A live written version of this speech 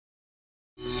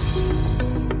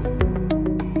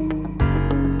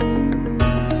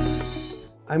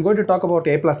I'm going to talk about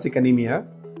aplastic anemia.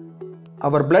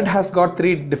 Our blood has got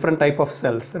three different types of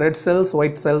cells: red cells,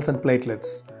 white cells and platelets.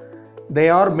 They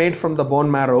are made from the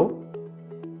bone marrow,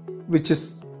 which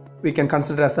is we can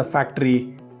consider as a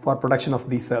factory for production of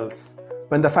these cells.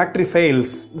 When the factory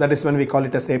fails, that is when we call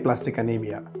it as aplastic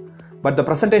anemia. But the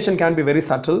presentation can be very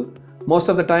subtle. Most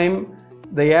of the time,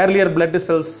 the earlier blood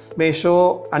cells may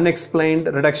show unexplained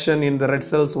reduction in the red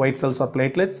cells, white cells or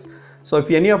platelets. So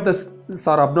if any of these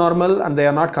are abnormal and they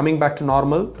are not coming back to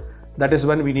normal, that is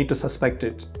when we need to suspect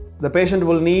it. The patient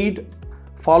will need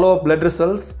follow-up blood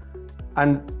results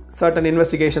and certain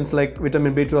investigations like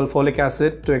vitamin B12, folic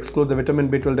acid to exclude the vitamin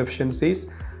B12 deficiencies.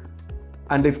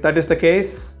 And if that is the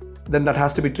case, then that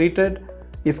has to be treated.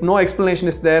 If no explanation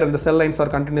is there and the cell lines are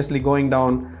continuously going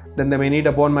down, then they may need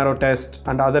a bone marrow test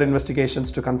and other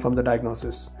investigations to confirm the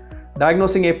diagnosis.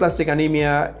 Diagnosing aplastic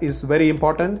anemia is very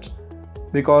important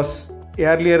because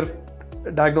earlier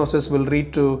diagnosis will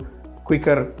lead to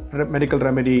quicker medical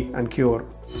remedy and cure.